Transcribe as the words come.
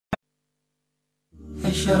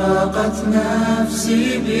أشرقت نفسي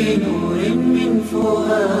بنور من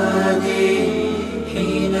فؤادي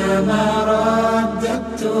حينما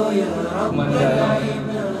رددت يا رب العباد.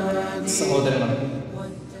 സഹോദരങ്ങൾ,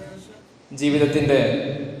 ജീവിതത്തിൻ്റെ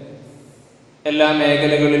എല്ലാ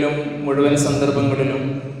മേഖലകളിലും മുഴുവൻ സന്ദർഭങ്ങളിലും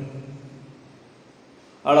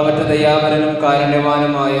അളവറ്റ ദയാപരനും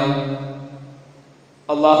കാരുണ്യവാനുമായ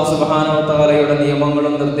അല്ലാഹു സുബ്ഹാനഹു വ തആലയുടെ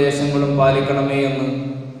നിയമങ്ങളും നിർദ്ദേശങ്ങളും പാലിക്കണമേ എന്ന്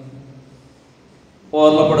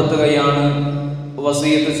ഓർമ്മപ്പെടുത്തുകയാണ്,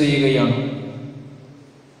 വസിയത്ത് ചെയ്യുകയാണ്.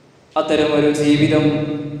 അത്തരമൊരു ജീവിതം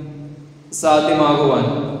സാധ്യമാകുവാൻ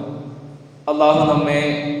അല്ലാഹു നമ്മെ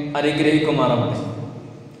അനുഗ്രഹിക്കുമാറാവട്ടെ.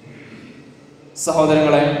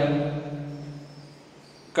 സഹോദരങ്ങളെ,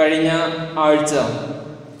 കഴിഞ്ഞ ആഴ്ച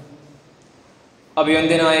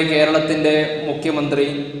അഭിവന്ദ്യനായ കേരളത്തിൻ്റെ മുഖ്യമന്ത്രി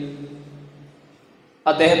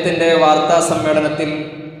അദ്ദേഹത്തിൻ്റെ വാർത്താ സമ്മേളനത്തിൽ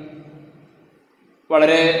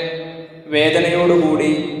വളരെ വേദനയോടുകൂടി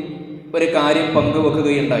ഒരു കാര്യം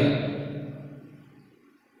പങ്കുവെക്കുകയുണ്ടായി.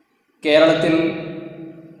 കേരളത്തിൽ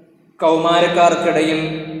കൗമാരക്കാർക്കിടയിൽ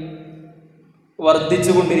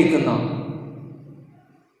വർദ്ധിച്ചുകൊണ്ടിരിക്കുന്ന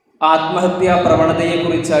ആത്മഹത്യാ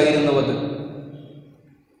പ്രവണതയെക്കുറിച്ചായിരുന്നു അത്.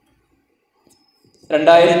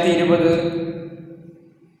 2020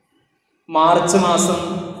 മാർച്ച് മാസം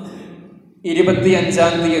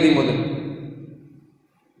 25-ാം തീയതി മുതൽ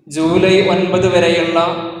ജൂലൈ 9 വരെയുള്ള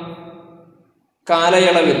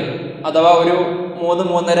കാലയളവിൽ, അഥവാ ഒരു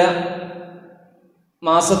 3-3.5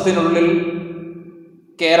 മാസത്തിനുള്ളിൽ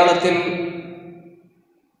കേരളത്തിൽ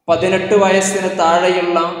 18 വയസ്സിന്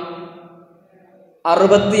താഴെയുള്ള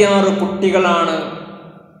 66 കുട്ടികളാണ്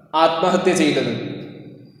ആത്മഹത്യ ചെയ്തത്.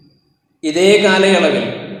 ഇതേ കാലയളവിൽ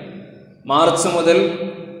മാർച്ച് മുതൽ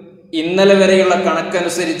ഇന്നലെ വരെയുള്ള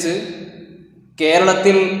കണക്കനുസരിച്ച്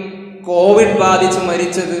കേരളത്തിൽ കോവിഡ് ബാധിച്ച്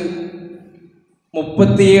മരിച്ചത്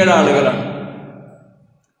 37 ആളുകളാണ്.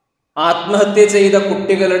 ആത്മഹത്യ ചെയ്ത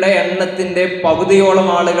കുട്ടികളുടെ എണ്ണത്തിൻ്റെ പകുതിയോളം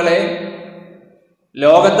ആളുകളെ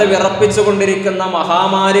ലോകത്തെ വിറപ്പിച്ചുകൊണ്ടിരിക്കുന്ന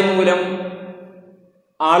മഹാമാരി മൂലം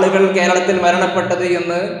ആളുകൾ കേരളത്തിൽ മരണപ്പെട്ടത്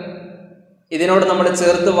എന്ന് ഇതിനോട് നമ്മൾ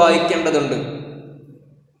ചേർത്ത് വായിക്കേണ്ടതുണ്ട്.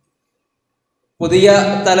 പുതിയ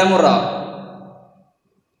തലമുറ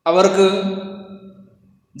അവർക്ക്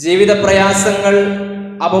ജീവിത പ്രയാസങ്ങൾ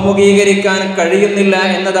അഭിമുഖീകരിക്കാൻ കഴിയുന്നില്ല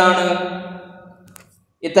എന്നതാണ്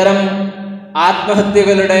ഇത്തരം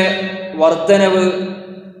ആത്മഹത്യകളുടെ വർധനവ്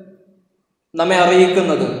നമ്മെ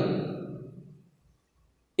അറിയിക്കുന്നത്.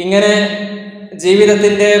 ഇങ്ങനെ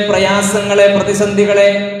ജീവിതത്തിൻ്റെ പ്രയാസങ്ങളെ, പ്രതിസന്ധികളെ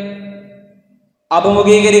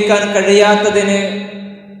അഭിമുഖീകരിക്കാൻ കഴിയാത്തതിന്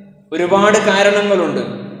ഒരുപാട് കാരണങ്ങളുണ്ട്.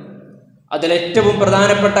 അതിലേറ്റവും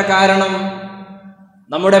പ്രധാനപ്പെട്ട കാരണം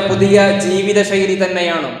നമ്മുടെ പുതിയ ജീവിതശൈലി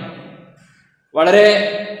തന്നെയാണ്. വളരെ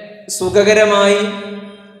സുഖകരമായി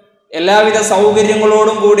എല്ലാവിധ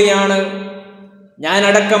സൗകര്യങ്ങളോടും കൂടിയാണ്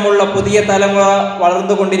ഞാനടക്കമുള്ള പുതിയ തലമുറ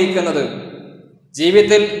വളർന്നുകൊണ്ടിരിക്കുന്നത്.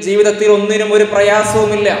 ജീവിതത്തിൽ ഒന്നിനും ഒരു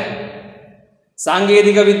പ്രയാസവുമില്ല.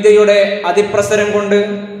 സാങ്കേതിക വിദ്യയുടെ അതിപ്രസരം കൊണ്ട്,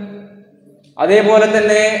 അതേപോലെ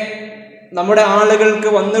തന്നെ നമ്മുടെ ആളുകൾക്ക്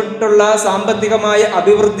വന്നിട്ടുള്ള സാമ്പത്തികമായ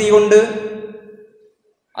അഭിവൃദ്ധി കൊണ്ട്,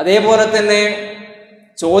 അതേപോലെ തന്നെ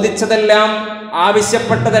ചോദിച്ചതെല്ലാം,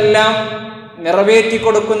 ആവശ്യപ്പെട്ടതെല്ലാം നിറവേറ്റി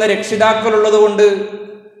കൊടുക്കുന്ന രക്ഷിതാക്കളുള്ളത് കൊണ്ട്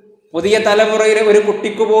പുതിയ തലമുറയിലെ ഒരു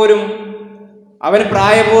കുട്ടിക്ക് പോലും അവൻ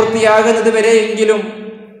പ്രായപൂർത്തിയാകുന്നത് വരെയെങ്കിലും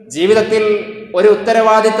ജീവിതത്തിൽ ഒരു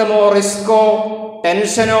ഉത്തരവാദിത്തമോ റിസ്കോ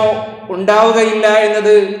ടെൻഷനോ ഉണ്ടാവുകയില്ല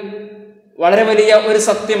എന്നത് വളരെ വലിയ ഒരു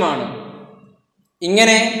സത്യമാണ്.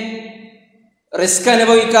 ഇങ്ങനെ റിസ്ക്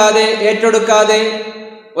അനുഭവിക്കാതെ, ഏറ്റെടുക്കാതെ,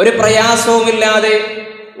 ഒരു പ്രയാസവുമില്ലാതെ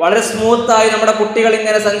വളരെ സ്മൂത്തായി നമ്മുടെ കുട്ടികൾ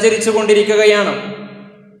ഇങ്ങനെ സഞ്ചരിച്ചു കൊണ്ടിരിക്കുകയാണ്.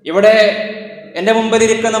 ഇവിടെ എൻ്റെ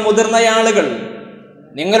മുമ്പിലിരിക്കുന്ന മുതിർന്ന ആളുകൾ,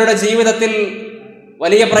 നിങ്ങളുടെ ജീവിതത്തിൽ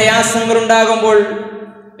വലിയ പ്രയാസങ്ങളുണ്ടാകുമ്പോൾ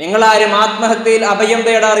നിങ്ങളാരും ആത്മഹത്യയിൽ അഭയം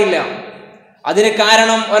തേടാറില്ല. അതിന്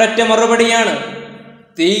കാരണം ഒരൊറ്റ മറുപടിയാണ്: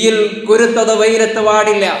 തീയിൽ കുരുത്തത് വെയിലത്ത്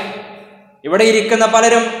വാടില്ല. ഇവിടെ ഇരിക്കുന്ന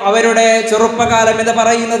പലരും അവരുടെ ചെറുപ്പകാലം എന്ന്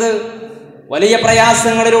പറയുന്നത് വലിയ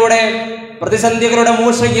പ്രയാസങ്ങളിലൂടെ, പ്രതിസന്ധികളുടെ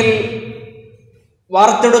മൂശയിൽ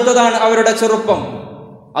വാർത്തെടുത്തതാണ് അവരുടെ ചെറുപ്പം.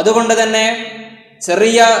 അതുകൊണ്ട് തന്നെ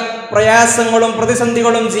ചെറിയ പ്രയാസങ്ങളും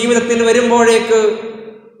പ്രതിസന്ധികളും ജീവിതത്തിൽ വരുമ്പോഴേക്ക്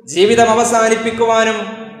ജീവിതം അവസാനിപ്പിക്കുവാനും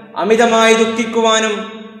അമിതമായി ദുഃഖിക്കുവാനും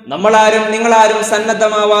നിങ്ങളാരും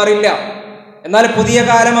സന്നദ്ധമാവാറില്ല. എന്നാൽ പുതിയ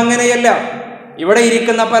കാലം അങ്ങനെയല്ല. ഇവിടെ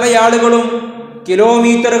ഇരിക്കുന്ന പല ആളുകളും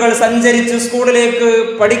കിലോമീറ്ററുകൾ സഞ്ചരിച്ച് സ്കൂളിലേക്ക്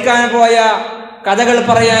പഠിക്കാൻ പോയ കഥകൾ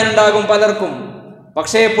പറയാനുണ്ടാകും പലർക്കും.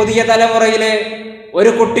 പക്ഷേ പുതിയ തലമുറയിലെ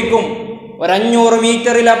ഒരു കുട്ടിക്കും 500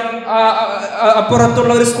 മീറ്ററിൽ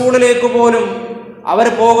അപ്പുറത്തുള്ള ഒരു സ്കൂളിലേക്ക് പോലും അവർ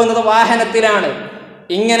പോകുന്നത് വാഹനത്തിലാണ്.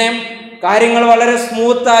 ഇങ്ങനെ കാര്യങ്ങൾ വളരെ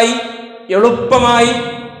സ്മൂത്തായി, എളുപ്പമായി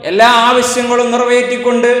എല്ലാ ആവശ്യങ്ങളും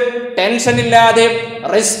നിറവേറ്റിക്കൊണ്ട് ടെൻഷനില്ലാതെ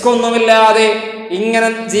റിസ്ക് ഒന്നുമില്ലാതെ ഇങ്ങനെ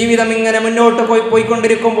ജീവിതം ഇങ്ങനെ മുന്നോട്ട്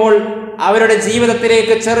പോയിക്കൊണ്ടിരിക്കുമ്പോൾ അവരുടെ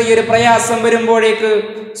ജീവിതത്തിലേക്ക് ചെറിയൊരു പ്രയാസം വരുമ്പോഴേക്ക്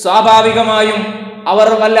സ്വാഭാവികമായും അവർ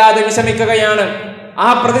വല്ലാതെ വിഷമിക്കുകയാണ്. ആ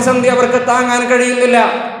പ്രതിസന്ധി അവർക്ക് താങ്ങാൻ കഴിയുന്നില്ല.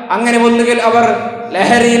 അങ്ങനെ ഒന്നുകിൽ അവർ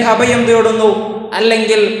ലഹരിയിൽ അഭയം തേടുന്നു,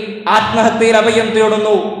 അല്ലെങ്കിൽ ആത്മഹത്യയിൽ അഭയം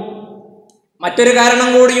തേടുന്നു. മറ്റൊരു കാരണം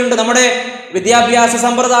കൂടിയുണ്ട്. നമ്മുടെ വിദ്യാഭ്യാസ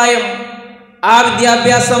സമ്പ്രദായം, ആ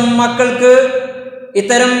വിദ്യാഭ്യാസം മക്കൾക്ക്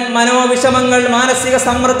ഇത്തരം മനോവിഷമങ്ങൾ, മാനസിക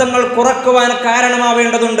സമ്മർദ്ദങ്ങൾ കുറക്കുവാൻ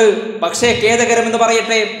കാരണമാവേണ്ടതുണ്ട്. പക്ഷേ ഖേദകരമെന്ന്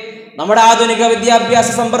പറയട്ടെ, നമ്മുടെ ആധുനിക വിദ്യാഭ്യാസ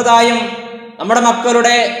സമ്പ്രദായം നമ്മുടെ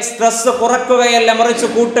മക്കളുടെ സ്ട്രെസ് കുറക്കുകയല്ല, മറിച്ച്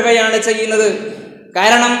കൂട്ടുകയാണ് ചെയ്യുന്നത്.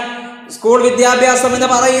 കാരണം സ്കൂൾ വിദ്യാഭ്യാസം എന്ന്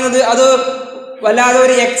പറയുന്നത് അത് വല്ലാതെ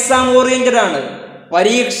ഒരു എക്സാം ഓറിയന്റഡ് ആണ്.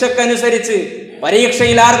 പരീക്ഷക്കനുസരിച്ച്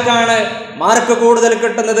പരീക്ഷയിൽ ആർക്കാണ് മാർക്ക് കൂടുതൽ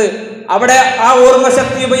കിട്ടുന്നത്, അവിടെ ആ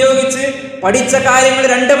ഓർമ്മശക്തി ഉപയോഗിച്ച് പഠിച്ച കാര്യങ്ങൾ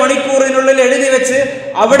 2 മണിക്കൂറിനുള്ളിൽ എഴുതി വെച്ച്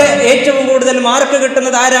അവിടെ ഏറ്റവും കൂടുതൽ മാർക്ക്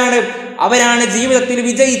കിട്ടുന്നത് ആരാണ്, അവരാണ് ജീവിതത്തിൽ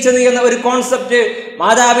വിജയിച്ചത് എന്ന ഒരു കോൺസെപ്റ്റ്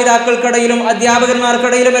മാതാപിതാക്കൾക്കിടയിലും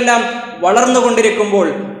അധ്യാപകന്മാർക്കിടയിലുമെല്ലാം വളർന്നുകൊണ്ടിരിക്കുമ്പോൾ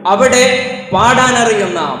അവിടെ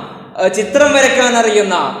പാടാനറിയുന്ന, ചിത്രം വരയ്ക്കാൻ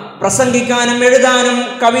അറിയുന്ന, പ്രസംഗിക്കാനും എഴുതാനും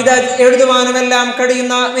കവിത എഴുതുവാനും എല്ലാം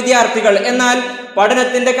കഴിയുന്ന വിദ്യാർത്ഥികൾ, എന്നാൽ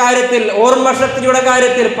പഠനത്തിന്റെ കാര്യത്തിൽ, ഓർമ്മശക്തിയുടെ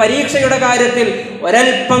കാര്യത്തിൽ, പരീക്ഷയുടെ കാര്യത്തിൽ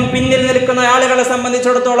ഒരൽപ്പം പിന്നിൽ നിൽക്കുന്ന ആളുകളെ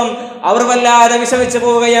സംബന്ധിച്ചിടത്തോളം അവർ വല്ലാതെ വിഷമിച്ചു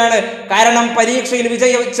പോവുകയാണ്. കാരണം പരീക്ഷയിൽ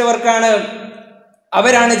വിജയിച്ചവർക്കാണ്,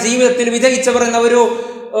 അവരാണ് ജീവിതത്തിൽ വിജയിച്ചവർ എന്ന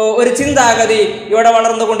ഒരു ചിന്താഗതി ഇവിടെ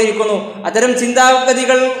വളർന്നുകൊണ്ടിരിക്കുന്നു. അത്തരം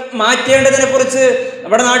ചിന്താഗതികൾ മാറ്റേണ്ടതിനെ കുറിച്ച്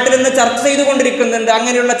നമ്മുടെ നാട്ടിൽ നിന്ന് ചർച്ച ചെയ്തുകൊണ്ടിരിക്കുന്നുണ്ട്.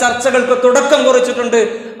 അങ്ങനെയുള്ള ചർച്ചകൾക്ക് തുടക്കം കുറിച്ചിട്ടുണ്ട്.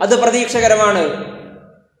 അത് പ്രതീക്ഷകരമാണ്.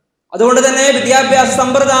 അതുകൊണ്ട് തന്നെ വിദ്യാഭ്യാസ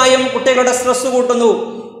സമ്പ്രദായം കുട്ടികളുടെ സ്ട്രെസ് കൂട്ടുന്നു.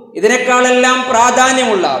 ഇതിനേക്കാളെല്ലാം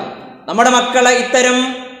പ്രാധാന്യമുള്ള, നമ്മുടെ മക്കളെ ഇത്തരം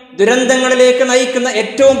ദുരന്തങ്ങളിലേക്ക് നയിക്കുന്ന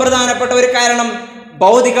ഏറ്റവും പ്രധാനപ്പെട്ട ഒരു കാരണം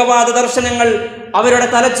ഭൗതികവാദ ദർശനങ്ങൾ അവരുടെ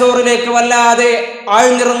തലച്ചോറിലേക്ക് വല്ലാതെ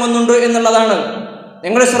ആഴ്ന്നിറങ്ങുന്നുണ്ട് എന്നുള്ളതാണ്.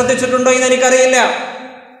 നിങ്ങൾ ശ്രദ്ധിച്ചിട്ടുണ്ടോ എന്ന് എനിക്കറിയില്ല.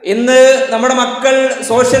 ഇന്ന് നമ്മുടെ മക്കൾ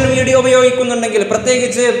സോഷ്യൽ മീഡിയ ഉപയോഗിക്കുന്നുണ്ടെങ്കിൽ,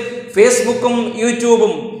 പ്രത്യേകിച്ച് ഫേസ്ബുക്കും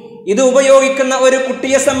യൂട്യൂബും, ഇത് ഉപയോഗിക്കുന്ന ഒരു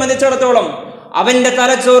കുട്ടിയെ സംബന്ധിച്ചിടത്തോളം അവന്റെ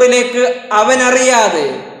തലച്ചോറിലേക്ക് അവനറിയാതെ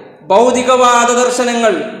ഭൗതികവാദ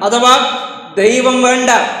ദർശനങ്ങൾ, അഥവാ ദൈവം വേണ്ട,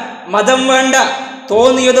 മതം വേണ്ട,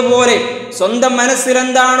 തോന്നിയതുപോലെ സ്വന്തം മനസ്സിൽ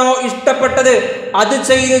എന്താണോ ഇഷ്ടപ്പെട്ടത് അത്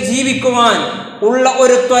ചെയ്ത് ജീവിക്കുവാൻ ഉള്ള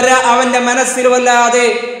ഒരു ത്വര അവന്റെ മനസ്സിൽ വല്ലാതെ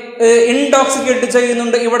ഇൻടോക്സിക്കേറ്റ്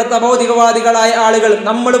ചെയ്യുന്നുണ്ട് ഇവിടുത്തെ ഭൗതികവാദികളായ ആളുകൾ.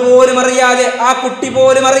 നമ്മൾ പോലും അറിയാതെ, ആ കുട്ടി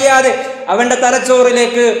പോലും അറിയാതെ അവന്റെ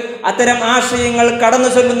തലച്ചോറിലേക്ക് അത്തരം ആശയങ്ങൾ കടന്നു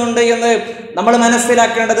ചെല്ലുന്നുണ്ട് എന്ന് നമ്മൾ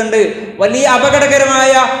മനസ്സിലാക്കേണ്ടതുണ്ട്. വലിയ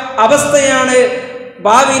അപകടകരമായ അവസ്ഥയാണ്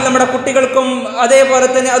ഭാവിയിൽ നമ്മുടെ കുട്ടികൾക്കും അതേപോലെ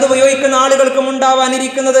തന്നെ അത് ഉപയോഗിക്കുന്ന ആളുകൾക്കും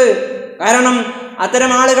ഉണ്ടാവാനിരിക്കുന്നത്. കാരണം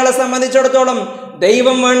അത്തരം ആളുകളെ സംബന്ധിച്ചിടത്തോളം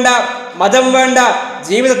ദൈവം വേണ്ട, മതം വേണ്ട,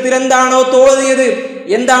 ജീവിതത്തിൽ എന്താണോ തോന്നിയത്,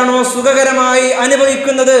 എന്താണോ സുഖകരമായി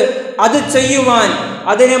അനുഭവിക്കുന്നത് അത് ചെയ്യുവാൻ,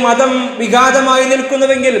 അതിന് മതം വിഘാതമായി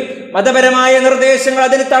നിൽക്കുന്നുവെങ്കിൽ, മതപരമായ നിർദ്ദേശങ്ങൾ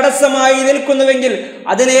അതിന് തടസ്സമായി നിൽക്കുന്നുവെങ്കിൽ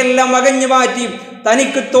അതിനെയെല്ലാം അകഞ്ഞു മാറ്റി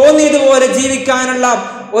തനിക്ക് തോന്നിയതുപോലെ ജീവിക്കാനുള്ള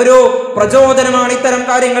ഒരു പ്രചോദനമാണ് ഇത്തരം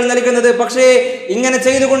കാര്യങ്ങൾ നൽകുന്നത്. പക്ഷേ ഇങ്ങനെ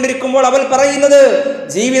ചെയ്തുകൊണ്ടിരിക്കുമ്പോൾ അവൾ പറയുന്നത്,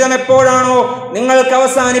 ജീവിതം എപ്പോഴാണോ നിങ്ങൾക്ക്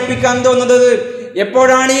അവസാനിപ്പിക്കാൻ തോന്നുന്നത്,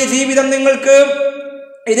 എപ്പോഴാണ് ഈ ജീവിതം നിങ്ങൾക്ക്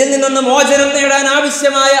ഇതിൽ നിന്നൊന്ന് മോചനം നേടാൻ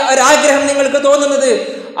ആവശ്യമായ ഒരാഗ്രഹം നിങ്ങൾക്ക് തോന്നുന്നത്,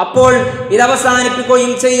 അപ്പോൾ ഇത്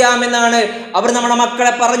അവസാനിപ്പിക്കുകയും ചെയ്യാമെന്നാണ് അവർ നമ്മുടെ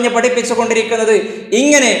മക്കളെ പറഞ്ഞ് പഠിപ്പിച്ചു കൊണ്ടിരിക്കുന്നത്.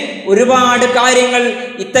 ഇങ്ങനെ ഒരുപാട് കാര്യങ്ങൾ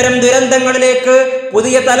ഇത്തരം ദുരന്തങ്ങളിലേക്ക്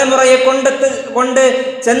പുതിയ തലമുറയെ കൊണ്ട്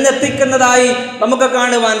ചെന്നെത്തിക്കുന്നതായി നമുക്ക്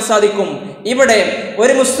കാണുവാൻ സാധിക്കും. ഇവിടെ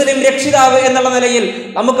ഒരു മുസ്ലിം രക്ഷിതാവ് എന്നുള്ള നിലയിൽ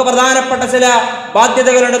നമുക്ക് പ്രധാനപ്പെട്ട ചില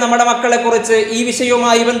ബാധ്യതകളുണ്ട് നമ്മുടെ മക്കളെ കുറിച്ച്. ഈ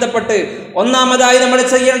വിഷയവുമായി ബന്ധപ്പെട്ട് ഒന്നാമതായി നമ്മൾ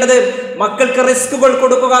ചെയ്യേണ്ടത് മക്കൾക്ക് റിസ്കുകൾ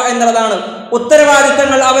കൊടുക്കുക എന്നുള്ളതാണ്.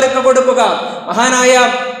 ഉത്തരവാദിത്തങ്ങൾ അവർക്ക് കൊടുക്കുക. മഹാനായ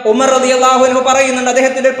ഉമർ റളിയല്ലാഹു അൻഹു പറയുന്നുണ്ട്,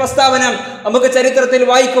 അദ്ദേഹത്തിന്റെ ഒരു പ്രസ്താവന നമുക്ക് ചരിത്രത്തിൽ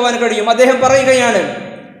വായിക്കുവാൻ കഴിയും. അദ്ദേഹം പറയുകയാണ്,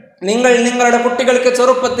 നിങ്ങൾ നിങ്ങളുടെ കുട്ടികൾക്ക്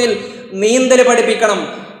ചെറുപ്പത്തിൽ നീന്തൽ പഠിപ്പിക്കണം,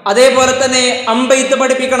 അതേപോലെ തന്നെ അമ്പെയ്ത്ത്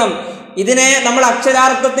പഠിപ്പിക്കണം. ഇതിനെ നമ്മൾ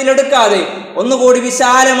അക്ഷരാർത്ഥത്തിൽ എടുക്കാതെ ഒന്നുകൂടി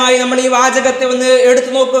വിശാലമായി നമ്മൾ ഈ വാചകത്തെ ഒന്ന്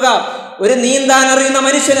എടുത്തു നോക്കുക. ഒരു നീന്താൻ അറിയുന്ന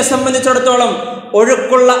മനുഷ്യനെ സംബന്ധിച്ചിടത്തോളം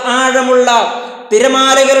ഒഴുക്കുള്ള, ആഴമുള്ള,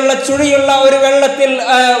 തിരമാലകളുള്ള, ചുഴിയുള്ള ഒരു വെള്ളത്തിൽ,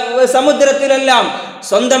 സമുദ്രത്തിലെല്ലാം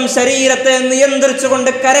സ്വന്തം ശരീരത്തെ നിയന്ത്രിച്ചുകൊണ്ട്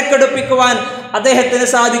കരക്കെടുപ്പിക്കുവാൻ അദ്ദേഹത്തിന്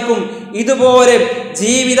സാധിക്കും. ഇതുപോലെ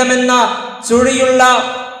ജീവിതമെന്ന ചുഴിയുള്ള,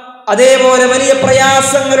 അതേപോലെ വലിയ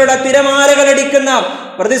പ്രയാസങ്ങളുടെ തിരമാലകളടിക്കുന്ന,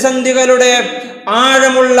 പ്രതിസന്ധികളുടെ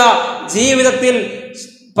ആഴമുള്ള ജീവിതത്തിൽ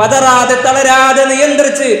പതറാതെ തളരാതെ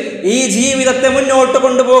നിയന്ത്രിച്ച് ഈ ജീവിതത്തെ മുന്നോട്ട്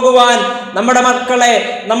കൊണ്ടുപോകുവാൻ നമ്മുടെ മക്കളെ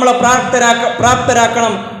നമ്മളെ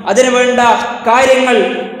പ്രാപ്തരാക്കണം. അതിനുവേണ്ട കാര്യങ്ങൾ,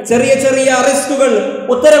 ചെറിയ ചെറിയ റിസ്കുകൾ,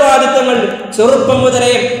 ഉത്തരവാദിത്തങ്ങൾ ചെറുപ്പം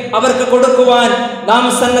മുതലേ അവർക്ക് കൊടുക്കുവാൻ നാം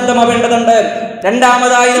സന്നദ്ധമാവേണ്ടതുണ്ട്.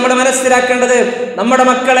 രണ്ടാമതായി നമ്മൾ മനസ്സിലാക്കേണ്ടത്, നമ്മുടെ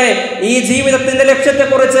മക്കളെ ഈ ജീവിതത്തിന്റെ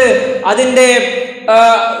ലക്ഷ്യത്തെക്കുറിച്ച്, അതിൻ്റെ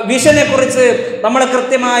വിഷനെ കുറിച്ച് നമ്മൾ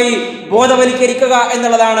കൃത്യമായി ബോധവൽക്കരിക്കുക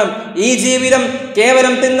എന്നുള്ളതാണ്. ഈ ജീവിതം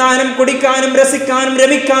കേവലം തിന്നാനും കുടിക്കാനും രസിക്കാനും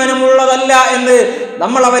രമിക്കാനും ഉള്ളതല്ല എന്ന്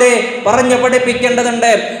നമ്മൾ അവരെ പറഞ്ഞു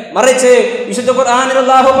പഠിപ്പിക്കേണ്ടതുണ്ട്. മറിച്ച് വിശുദ്ധ ഖുർആനിൽ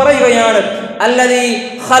അല്ലാഹു പറയുകയാണ്, അല്ലദീ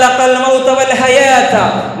ഖലഖൽ മൗത വൽ ഹയാത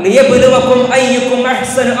ലിയബ്ലുവകും അയ്യുകും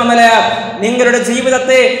അഹ്സനു അമല. നിങ്ങളുടെ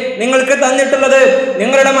ജീവിതത്തെ നിങ്ങൾക്ക് തന്നിട്ടുള്ളത്,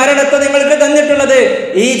 നിങ്ങളുടെ മരണത്തെ നിങ്ങൾക്ക് തന്നിട്ടുള്ളത്,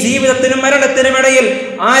 ഈ ജീവിതത്തിനും മരണത്തിനും ഇടയിൽ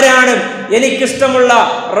ആരാണ് എനിക്കിഷ്ടമുള്ള,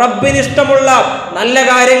 റബ്ബിനിഷ്ടമുള്ള നല്ല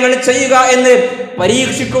കാര്യങ്ങൾ ചെയ്യുക എന്ന്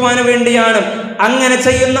പരീക്ഷിക്കുവാൻ വേണ്ടിയാണ്. അങ്ങനെ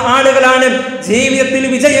ചെയ്യുന്ന ആളുകളാണ് ജീവിതത്തിൽ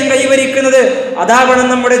വിജയം കൈവരിക്കുന്നത്. അതാവണം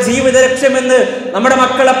നമ്മുടെ ജീവിത ലക്ഷ്യമെന്ന് നമ്മുടെ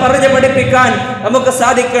മക്കളെ പറഞ്ഞു പഠിപ്പിക്കാൻ നമുക്ക്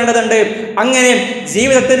സാധിക്കേണ്ടതുണ്ട്. അങ്ങനെ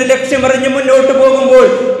ജീവിതത്തിന്റെ ലക്ഷ്യം അറിഞ്ഞ് മുന്നോട്ട് പോകുമ്പോൾ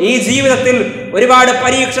ഈ ജീവിതത്തിൽ ഒരുപാട്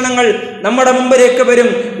പരീക്ഷണങ്ങൾ നമ്മുടെ മുമ്പിലേക്ക് വരും.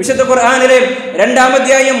 വിശുദ്ധ ഖുർആനിലെ 2-ാം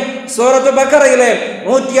അധ്യായം സൂറത്ത് ബഖറയിലെ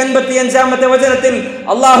 155-ാമത്തെ വചനത്തിൽ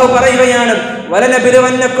അല്ലാഹു പറയുകയാണ്,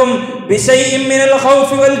 വലനബിലുവന്നകും ബിശൈഇൻ മിനൽ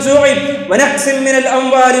ഖൗഫി വൽ ജൂഇ വനഖ്സിൻ മിനൽ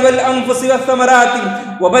അംവാലി വൽ അൻഫുസി വസ്സമറാത്തി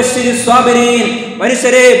വബശ്ശിരിസ് സ്വാബിരീൻ.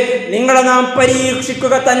 മനുഷ്യരെ, നിങ്ങളെ നാം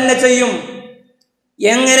പരീക്ഷിക്കുക തന്നെ ചെയ്യും.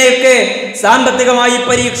 എങ്ങനെയൊക്കെ? സാമ്പത്തികമായി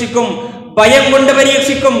പരീക്ഷിക്കും, ഭയം കൊണ്ട്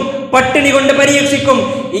പരീക്ഷിക്കും, പട്ടിണി കൊണ്ട് പരീക്ഷിക്കും.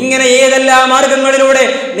 ഇങ്ങനെ ഏതെല്ലാം മാർഗങ്ങളിലൂടെ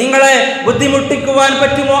നിങ്ങളെ ബുദ്ധിമുട്ടിക്കുവാൻ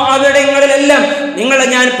പറ്റുമോ അവിടങ്ങളിലെല്ലാം നിങ്ങളെ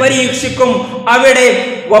ഞാൻ പരീക്ഷിക്കും. അവിടെ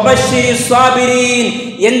വബശ്ശിരിസ് സ്വാബിരീൻ.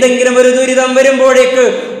 എന്തെങ്കിലും ഒരു ദുരിതം വരുമ്പോഴേക്ക്,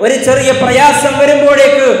 ഒരു ചെറിയ പ്രയാസം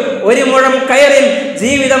വരുമ്പോഴേക്ക്, ഒരു മുഴം കയറിൽ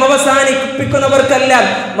ജീവിതം അവസാനിപ്പിക്കുന്നവർക്കല്ല,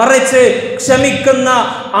 മറിച്ച് ക്ഷമിക്കുന്ന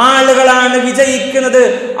ആളുകളാണ് വിജയിക്കുന്നത്.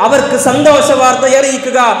 അവർക്ക് സന്തോഷ വാർത്ത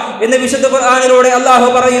അറിയിക്കുക എന്ന് വിശുദ്ധ ഖുർആനിലൂടെ അല്ലാഹു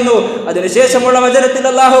പറയുന്നു. അതിനുശേഷമുള്ള വചനത്തിൽ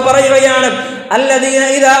അല്ലാഹു പറയുകയാണ്, അല്ലദീന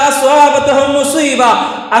ഇദാ അസ്വാബതഹും മുസീബ.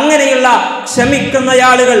 അങ്ങനെയുള്ള ക്ഷമിക്കുന്ന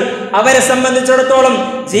ആളുകൾ, അവരെ സംബന്ധിച്ചിടത്തോളം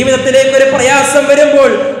ജീവിതത്തിലേക്ക് ഒരു പ്രയാസം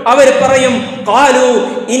വരുമ്പോൾ അവർ പറയും, ഖാലു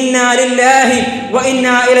ഇന്നാ ലില്ലാഹി വ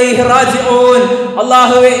ഇന്നാ ഇലൈഹി റാജിഊൻ.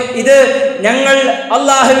 അല്ലാഹുവേ, ഇത് ഞങ്ങൾ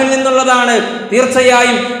അല്ലാഹുവിൽ നിന്നുള്ളതാണ്,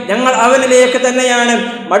 തീർച്ചയായും ഞങ്ങൾ അവനിലേക്ക് തന്നെയാണ്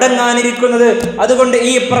മടങ്ങാനിരിക്കുന്നത്. അതുകൊണ്ട്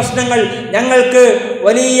ഈ പ്രശ്നങ്ങൾ ഞങ്ങൾക്ക്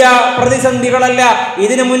വലിയ പ്രതിസന്ധികളല്ല,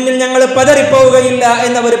 ഇതിനു മുന്നിൽ ഞങ്ങൾ പതറിപ്പോവുകയില്ല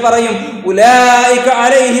എന്നവർ പറയും. ഉലൈക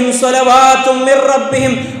അലൈഹിം സ്വലവാത്തും മിർ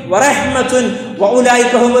റബ്ബിഹിം വറഹ്മത്തുൻ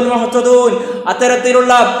വഉലൈക ഹുമുൽ മുഹ്തദൂൻ.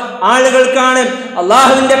 അത്തരത്തിലുള്ള ആളുകൾക്കാണ്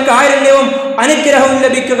അല്ലാഹുവിന്റെ കാരുണ്യവും അനുഗ്രഹവും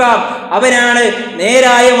ലഭിക്കുക. അവനാണ്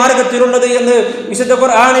നേരായ മാർഗത്തിലുള്ളത് എന്ന് വിശുദ്ധ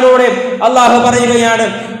ഖുർആനിലൂടെ അല്ലാഹു പറയുകയാണ്.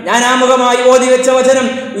 ഞാൻ ആമുഖമായി ഓതി വെച്ച വചനം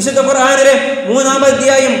വിശുദ്ധ ഖുർആനിലെ 3-ാം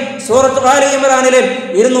അധ്യായം സൂറത്ത് ആല ഇംറാനിലെ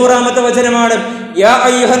 200-ാമത്തെ വചനമാണ്. യാ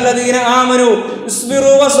അയ്യുഹല്ലദീന ആമനു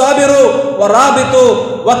ഇസ്ബിറു വസ്ബിറു വറാബിതു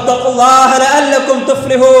വത്തഖുല്ലാഹ ലഅല്ലകും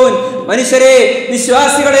തുഫ്ലിഹൂൻ. മനുഷ്യരെ,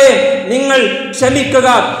 വിശ്വാസികളെ, നിങ്ങൾ ക്ഷമിക്കുക.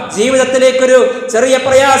 ജീവിതത്തിലേക്കൊരു ചെറിയ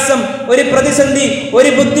പ്രയാസം, ഒരു പ്രതിസന്ധി, ഒരു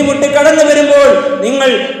ബുദ്ധിമുട്ട് കടന്നു വരുമ്പോൾ നിങ്ങൾ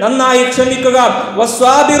നന്നായി ക്ഷമിക്കുക.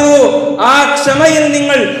 വസ്വാബിറു, ആ ക്ഷമയിൽ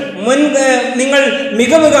നിങ്ങൾ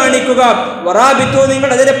മികവ് കാണിക്കുക. വറാബിതു, നിങ്ങൾ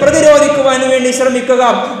അതിനെ പ്രതിരോധിക്കുവാൻ വേണ്ടി ശ്രമിക്കുക.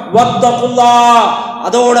 വത്തഖുല്ലാഹ്,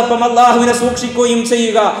 അതോടൊപ്പം അല്ലാഹുവിനെ സൂക്ഷിക്കുകയും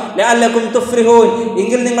ചെയ്യുക. ലഅല്ലകും തുഫ്ലിഹൂൻ,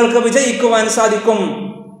 എങ്കിൽ നിങ്ങൾക്ക് വിജയിക്കുവാൻ സാധിക്കും.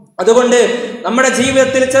 അതുകൊണ്ട് നമ്മുടെ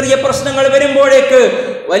ജീവിതത്തിൽ ചെറിയ പ്രശ്നങ്ങൾ വരുമ്പോഴേക്ക്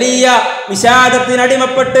വലിയ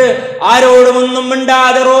വിഷാദത്തിനടിമപ്പെട്ട് ആരോടും ഒന്നും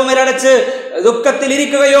മിണ്ടാതെ റൂമിലടച്ച്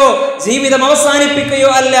ദുഃഖത്തിലിരിക്കുകയോ ജീവിതം അവസാനിപ്പിക്കുകയോ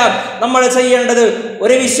അല്ല നമ്മൾ ചെയ്യേണ്ടത്.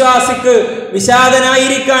 ഒരു വിശ്വാസിക്ക്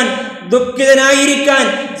വിഷാദനായിരിക്കാൻ, ദുഃഖിതനായിരിക്കാൻ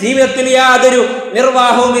ജീവിതത്തിൽ യാതൊരു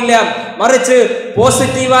നിർവാഹവുമില്ല. മറിച്ച്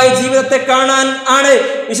പോസിറ്റീവായി ജീവിതത്തെ കാണാൻ ആണ്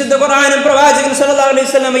വിശുദ്ധ ഖുർആനും പ്രവാചകൻ സല്ലല്ലാഹു അലൈഹി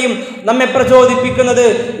വസല്ലമയും നമ്മെ പ്രചോദിപ്പിക്കുന്നത്.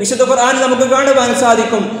 വിശുദ്ധ ഖുർആൻ നമുക്ക് കാണുവാൻ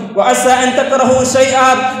സാധിക്കും, വഅസാ അൻ തക്റഹു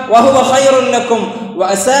ശൈഅൻ വഹുവ ഖൈറുൻ ലക്കും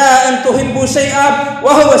വഅസാ അൻ തുഹിബ്ബു ശൈഅൻ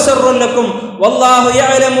വഹുവ ശർറുൻ ലക്കും വല്ലാഹു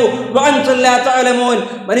യഅലമു വഅൻതും ലാ തഅലമൂൻ.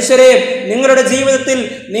 മനുഷ്യരെ, നിങ്ങളുടെ ജീവിതത്തിൽ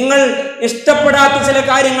നിങ്ങൾ ഇഷ്ടപ്പെടാത്ത ചില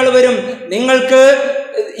കാര്യങ്ങൾ വരും. നിങ്ങൾക്ക്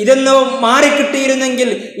ഇതൊന്ന് മാറിക്കിട്ടിയിരുന്നെങ്കിൽ,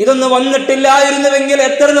 ഇതൊന്ന് വന്നിട്ടില്ലായിരുന്നുവെങ്കിൽ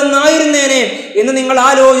എത്ര നന്നായിരുന്നേനെ എന്ന് നിങ്ങൾ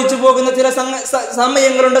ആലോചിച്ചു പോകുന്ന ചില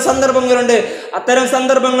സമയങ്ങളുണ്ട്, സന്ദർഭങ്ങളുണ്ട്. അത്തരം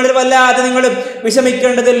സന്ദർഭങ്ങളിൽ വല്ലാതെ നിങ്ങൾ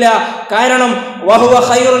വിഷമിക്കേണ്ടതില്ല. കാരണം വഹുവ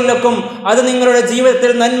ഖൈറുൻ ലക്കും, അത് നിങ്ങളുടെ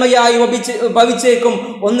ജീവിതത്തിൽ നന്മയായി ഭവിച്ചേക്കും,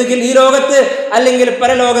 ഒന്നുകിൽ ഈ ലോകത്ത് അല്ലെങ്കിൽ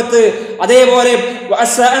പരലോകത്ത്. അതേപോലെ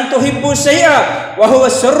വഅസാ അൻ തുഹിബ്ബു ശൈഅൻ വഹുവ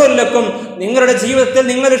ശർറുൻ ലക്കും, നിങ്ങളുടെ ജീവിതത്തിൽ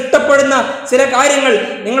നിങ്ങൾ ഇഷ്ടപ്പെടുന്ന ചില കാര്യങ്ങൾ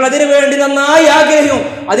നിങ്ങൾ അതിനു വേണ്ടി നന്നായി ആഗ്രഹിക്കും,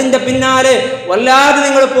 അതിൻ്റെ പിന്നാലെ വല്ലാതെ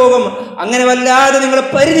നിങ്ങൾ പോകും. അങ്ങനെ വല്ലാതെ നിങ്ങൾ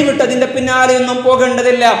പരിധി വിട്ട് അതിൻ്റെ പിന്നാലെ ഒന്നും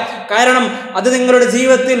പോകേണ്ടതില്ല. കാരണം അത് നിങ്ങളുടെ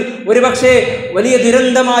ജീവിതത്തിൽ ഒരുപക്ഷെ വലിയ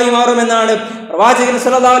ദുരന്തമായി മാറുമെന്നാണ് പ്രവാചകൻ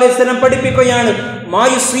സല്ലല്ലാഹു അലൈഹി വസല്ലം പഠിപ്പിക്കുകയാണ്. മാ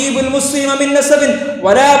യുസീബുൽ മുസ്ലിമ മിൻ നസബിൻ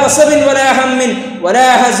വലാ വസബിൻ വലാ ഹമ്മിൻ വലാ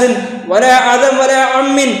ഹസൻ വലാ അദം വലാ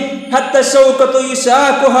അമ്മിൻ ഹത്ത ശൗകതു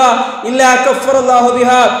യുശാഖുഹാ ഇല്ലാ കഫറല്ലാഹു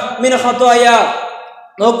ബിഹാ മിൻ ഖതായാ.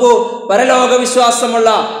 നോക്കൂ, പരലോക വിശ്വാസമുള്ള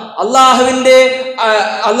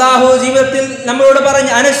അള്ളാഹു ജീവിതത്തിൽ നമ്മളോട് പറഞ്ഞ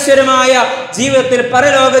അനശ്വരമായ ജീവിതത്തിൽ,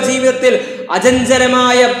 പരലോക ജീവിതത്തിൽ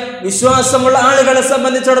അചഞ്ചലമായ വിശ്വാസമുള്ള ആളുകളെ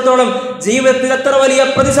സംബന്ധിച്ചിടത്തോളം ജീവിതത്തിൽ എത്ര വലിയ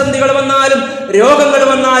പ്രതിസന്ധികൾ വന്നാലും രോഗങ്ങൾ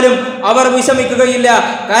വന്നാലും അവർ വിഷമിക്കുകയില്ല.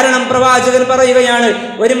 കാരണം പ്രവാചകൻ പറയുകയാണ്,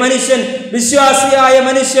 ഒരു മനുഷ്യൻ, വിശ്വാസിയായ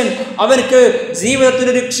മനുഷ്യൻ, അവർക്ക്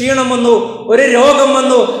ജീവിതത്തിലൊരു ക്ഷീണം വന്നു, ഒരു രോഗം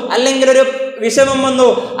വന്നു, അല്ലെങ്കിൽ ഒരു വിഷമം വന്നു,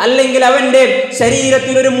 അല്ലെങ്കിൽ അവന്റെ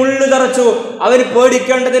ശരീരത്തിൽ ഒരു മുള്ളു തറച്ചു, അവന്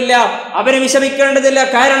പേടിക്കേണ്ടതില്ല, അവന് വിഷമിക്കേണ്ടതില്ല.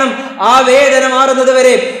 കാരണം ആ വേദന മാറുന്നത്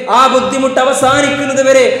വരെ, ആ ബുദ്ധിമുട്ട് അവസാനിക്കുന്നത്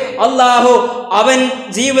വരെ അള്ളാഹു അവൻ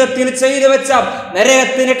ജീവിതത്തിൽ ചെയ്തു വെച്ച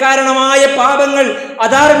നരകത്തിന് കാരണമായ പാപങ്ങൾ,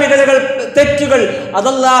 അധാർമികതകൾ, തെറ്റുകൾ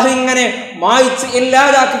അതല്ലാഹു ഇങ്ങനെ മായ്ച്ച്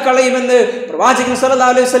ഇല്ലാതാക്കി കളയുമെന്ന് പ്രവാചകൻ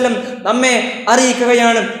സല്ലല്ലാഹു അലൈഹി വസല്ലം നമ്മെ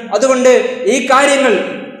അറിയിക്കുകയാണ്. അതുകൊണ്ട് ഈ കാര്യങ്ങൾ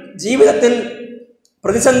ജീവിതത്തിൽ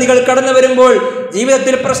പ്രതിസന്ധികൾ കടന്നു വരുമ്പോൾ,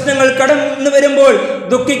 ജീവിതത്തിൽ പ്രശ്നങ്ങൾ കടന്നു വരുമ്പോൾ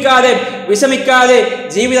ദുഃഖിക്കാതെ, വിഷമിക്കാതെ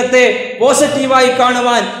ജീവിതത്തെ പോസിറ്റീവായി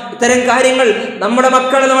കാണുവാൻ ഇത്തരം കാര്യങ്ങൾ നമ്മുടെ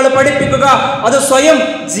മക്കളെ നമ്മൾ പഠിപ്പിക്കുക, അത് സ്വയം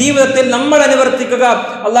ജീവിതത്തിൽ നമ്മൾ അനുവർത്തിക്കുക.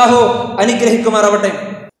 അല്ലാഹു അനുഗ്രഹിക്കുമാറാവട്ടെ.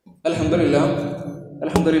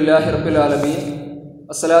 അൽഹംദുലില്ലാഹി റബ്ബിൽ ആലമീൻ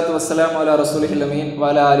വസ്സലാത്തു വസ്സലാമു അലാ റസൂലിഹിൽ അമീൻ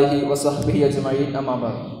വഅലാ ആലിഹി വസഹ്ബിഹി അജ്മഈൻ. അമ്മാ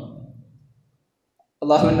ബഅദ്.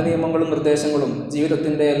 അള്ളാഹുവിൻ്റെ നിയമങ്ങളും നിർദ്ദേശങ്ങളും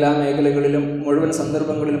ജീവിതത്തിൻ്റെ എല്ലാ മേഖലകളിലും മുഴുവൻ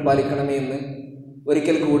സന്ദർഭങ്ങളിലും പാലിക്കണമേ എന്ന്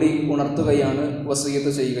ഒരിക്കൽ കൂടി ഉണർത്തുകയാണ്,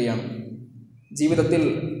 വസിയ്യത്ത് ചെയ്യുകയാണ്. ജീവിതത്തിൽ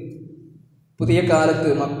പുതിയ കാലത്ത്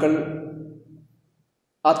മക്കൾ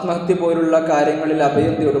ആത്മഹത്യ പോലുള്ള കാര്യങ്ങളിൽ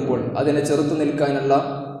അഭയം തേടുമ്പോൾ അതിനെ ചെറുത്തു നിൽക്കാനുള്ള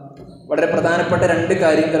വളരെ പ്രധാനപ്പെട്ട 2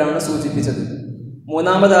 കാര്യങ്ങളാണ് സൂചിപ്പിച്ചത്.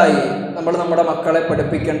 മൂന്നാമതായി നമ്മൾ നമ്മുടെ മക്കളെ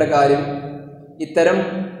പഠിപ്പിക്കേണ്ട കാര്യം, ഇത്തരം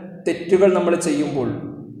തെറ്റുകൾ നമ്മൾ ചെയ്യുമ്പോൾ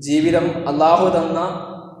ജീവിതം, അള്ളാഹു തന്ന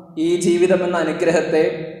ഈ ജീവിതം എന്ന അനുഗ്രഹത്തെ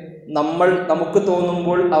നമുക്ക്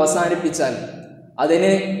തോന്നുമ്പോൾ അവസാനിപ്പിച്ചാൽ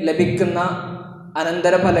അതിന് ലഭിക്കുന്ന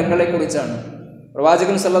അനന്തരഫലങ്ങളെ കുറിച്ചാണ്.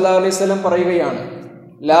 പ്രവാചകൻ സല്ലല്ലാഹു അലൈഹി വസല്ലം പറയുകയാണ്,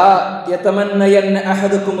 ലാ യതമന്നയന്ന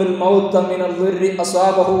അഹദുകുമുൽ മൗത മിനൽ ദുർരി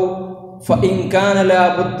അസാബഹു ഫഇൻ കാന ലാ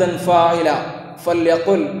ബുദ്ദൻ ഫാഇല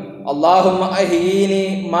ഫൽയഖുൽ അല്ലാഹുമ്മ അഹീനി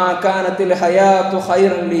മാ കാനത്തിൽ ഹയാതു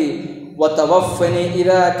ഖൈറൻ ലി വതവഫനി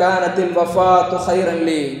ഇദാ കാനത്തിൽ വഫാതു ഖൈറൻ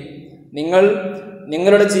ലി.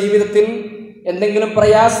 നിങ്ങളുടെ ജീവിതത്തിൽ എന്തെങ്കിലും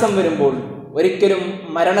പ്രയാസം വരുമ്പോൾ ഒരിക്കലും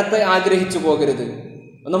മരണത്തെ ആഗ്രഹിച്ചു പോകരുത്.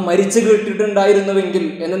 ഒന്നും മരിച്ചു കേട്ടിട്ടുണ്ടായിരുന്നുവെങ്കിൽ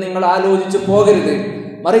എന്ന് നിങ്ങൾ ആലോചിച്ചു പോകരുത്.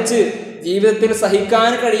 മറിച്ച് ജീവിതത്തിൽ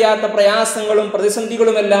സഹിക്കാൻ കഴിയാത്ത പ്രയാസങ്ങളും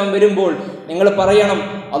പ്രതിസന്ധികളുമെല്ലാം വരുമ്പോൾ നിങ്ങൾ പറയണം,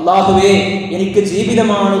 അല്ലാഹുവേ, എനിക്ക്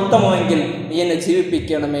ജീവിതമാണ് ഉത്തമമെങ്കിൽ നീ എന്നെ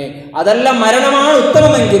ജീവിപ്പിക്കണമേ, അതല്ല മരണമാണ്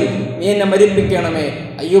ഉത്തമമെങ്കിൽ നീ എന്നെ മരിപ്പിക്കണമേ.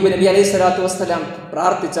 അയ്യൂബ് നബി അലൈഹി സ്വലാത്തു വസ്സലാം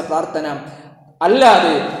പ്രാർത്ഥിച്ച പ്രാർത്ഥന.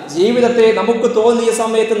 അല്ലാതെ ജീവിതത്തെ നമുക്ക് തോന്നിയ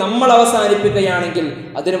സമയത്ത് നമ്മൾ അവസാനിപ്പിക്കുകയാണെങ്കിൽ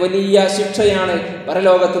അതിന് വലിയ ശിക്ഷയാണ്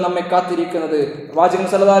പരലോകത്ത് നമ്മെ കാത്തിരിക്കുന്നത്. പ്രവാചകൻ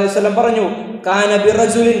സല്ലല്ലാഹു അലൈഹി വസല്ലം പറഞ്ഞു, കാന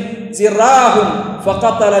ബിറജുലിൻ സിറാഹുൻ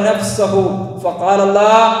ഫഖതല നഫ്സഹു ഫഖാല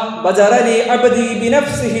അല്ലാഹ് ബജറനി അബ്ദി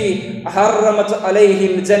ബിനഫ്സിഹി ഹറമത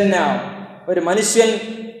അലൈഹിൽ ജന്ന. ഒരു മനുഷ്യൻ,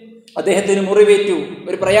 അദ്ദേഹത്തിന് മുറിവേറ്റു,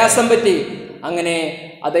 ഒരു പ്രയാസം പറ്റി, അങ്ങനെ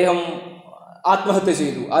അദ്ദേഹം ആത്മഹത്യ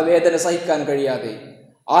ചെയ്തു. ആ വേദന സഹിക്കാൻ കഴിയാതെ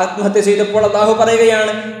ആത്മഹത്യ ചെയ്തപ്പോൾ അല്ലാഹു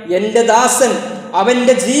പറയുകയാണ്, എൻ്റെ ദാസൻ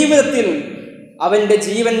അവൻ്റെ ജീവിതത്തിൽ, അവൻ്റെ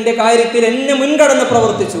ജീവന്റെ കാര്യത്തിൽ എന്നെ മുൻകടന്ന്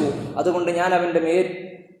പ്രവർത്തിച്ചു, അതുകൊണ്ട് ഞാൻ അവൻ്റെ മേൽ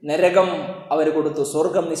നരകം അവന് കൊടുത്തു,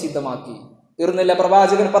 സ്വർഗം നിഷിദ്ധമാക്കി. തീർന്നില്ല,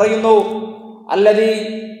 പ്രവാചകൻ പറയുന്നു, അല്ലദീ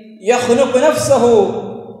യഖ്നുഖു നഫ്സഹു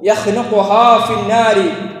യഖ്നുഖുഹാ ഫിന്നാരി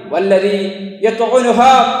വല്ലദീ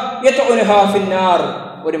യത്ഉനുഹാ ഫിന്നാർ.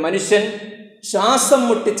 ഒരു മനുഷ്യൻ ശ്വാസം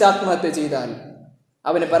മുട്ടിച്ച് ആത്മഹത്യ ചെയ്താൽ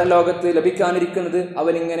അവന് പരലോകത്ത് ലഭിക്കാനിരിക്കുന്നത്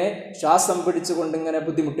അവനിങ്ങനെ ശ്വാസം പിടിച്ചുകൊണ്ട് ഇങ്ങനെ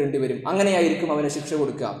ബുദ്ധിമുട്ടേണ്ടി വരും. അങ്ങനെയായിരിക്കും അവന് ശിക്ഷ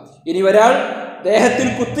കൊടുക്കുക. ഇനി ഒരാൾ ദേഹത്തിൽ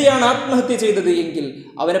കുത്തിയാണ് ആത്മഹത്യ ചെയ്തത് എങ്കിൽ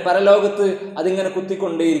അവന് പരലോകത്ത് അതിങ്ങനെ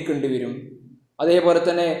കുത്തിക്കൊണ്ടേയിരിക്കേണ്ടി വരും. അതേപോലെ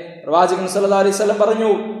തന്നെ പ്രവാചകൻ സല്ലല്ലാഹു അലൈഹി വസല്ലം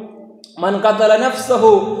പറഞ്ഞു, മൻ ഖതല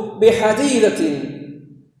നഫ്സഹു ബിഹദീദത്തിൻ.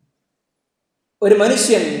 ഒരു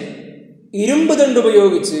മനുഷ്യൻ ഇരുമ്പ് ദണ്ഡ്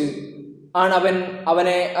ഉപയോഗിച്ച് ആണ്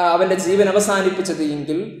അവന്റെ ജീവൻ അവസാനിപ്പിച്ചത്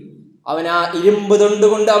എങ്കിൽ അവൻ ആ ഇരുമ്പ്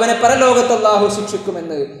തൊണ്ടുകൊണ്ട് അവനെ പരലോകത്ത് അല്ലാഹു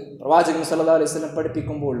ശിക്ഷിക്കുമെന്ന് പ്രവാചകൻ സല്ലല്ലാഹു അലൈഹി വസല്ലം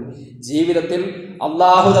പഠിപ്പിക്കുമ്പോൾ, ജീവിതത്തിൽ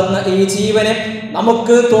അല്ലാഹു തന്ന ഈ ജീവനെ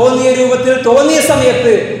നമുക്ക് തോന്നിയ രൂപത്തിൽ തോന്നിയ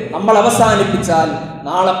സമയത്ത് നമ്മൾ അവസാനിപ്പിച്ചാൽ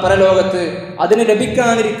നാളെ പരലോകത്ത് അതിന്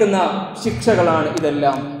ലഭിക്കാനിരിക്കുന്ന ശിക്ഷകളാണ്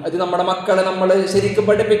ഇതെല്ലാം. അത് നമ്മുടെ മക്കളെ നമ്മൾ ശരിക്കും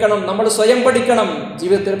പഠിപ്പിക്കണം, നമ്മൾ സ്വയം പഠിക്കണം.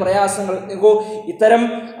 ജീവിതത്തിൽ പ്രയാസങ്ങൾ ഇത്തരം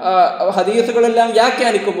ഹദീസുകളെല്ലാം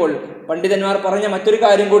വ്യാഖ്യാനിക്കുമ്പോൾ പണ്ഡിതന്മാർ പറഞ്ഞ മറ്റൊരു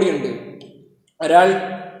കാര്യം കൂടിയുണ്ട്. ഒരാൾ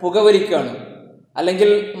പുകവലിക്കാണ്, അല്ലെങ്കിൽ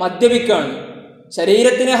മദ്യപിക്കാണ്,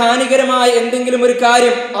 ശരീരത്തിന് ഹാനികരമായ എന്തെങ്കിലും ഒരു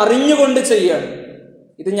കാര്യം അറിഞ്ഞുകൊണ്ട് ചെയ്യുകയാണ്.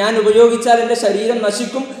 ഇത് ഞാൻ ഉപയോഗിച്ചാൽ എൻ്റെ ശരീരം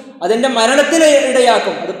നശിക്കും, അതെൻ്റെ മരണത്തിന്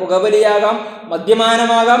ഇടയാക്കും. അത് പുകവലിയാകാം,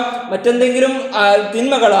 മദ്യപാനമാകാം, മറ്റെന്തെങ്കിലും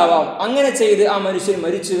തിന്മകളാവാം. അങ്ങനെ ചെയ്ത് ആ മനുഷ്യൻ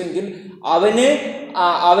മരിച്ചുവെങ്കിൽ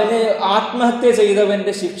അവന് ആത്മഹത്യ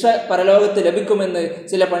ചെയ്തവന്റെ ശിക്ഷ പരലോകത്ത് ലഭിക്കുമെന്ന്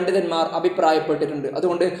ചില പണ്ഡിതന്മാർ അഭിപ്രായപ്പെട്ടിട്ടുണ്ട്.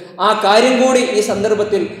 അതുകൊണ്ട് ആ കാര്യം കൂടി ഈ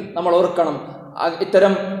സന്ദർഭത്തിൽ നമ്മൾ ഓർക്കണം.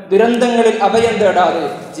 ഇത്തരം ദുരന്തങ്ങളിൽ അഭയം തേടാതെ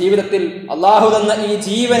ജീവിതത്തിൽ അള്ളാഹു തന്ന ഈ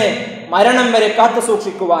ജീവനെ മരണം വരെ കാത്തു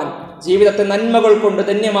സൂക്ഷിക്കുവാൻ, ജീവിതത്തെ നന്മകൾ കൊണ്ട്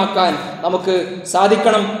ധന്യമാക്കാൻ നമുക്ക്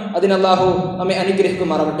സാധിക്കണം. അതിന് അള്ളാഹു നമ്മെ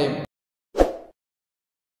അനുഗ്രഹിക്കുമാറാവട്ടെ.